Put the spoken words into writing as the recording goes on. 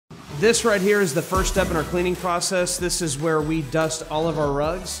This right here is the first step in our cleaning process. This is where we dust all of our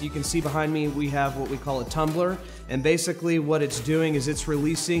rugs. You can see behind me we have what we call a tumbler, and basically what it's doing is it's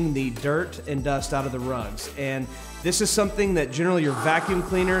releasing the dirt and dust out of the rugs. And this is something that generally your vacuum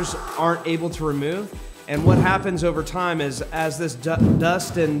cleaners aren't able to remove. And what happens over time is as this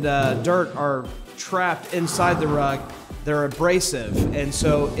dust and dirt are trapped inside the rug, they're abrasive, and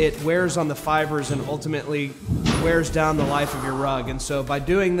so it wears on the fibers and ultimately wears down the life of your rug. And so by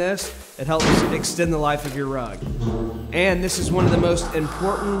doing this, it helps extend the life of your rug. And this is one of the most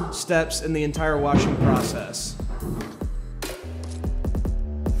important steps in the entire washing process.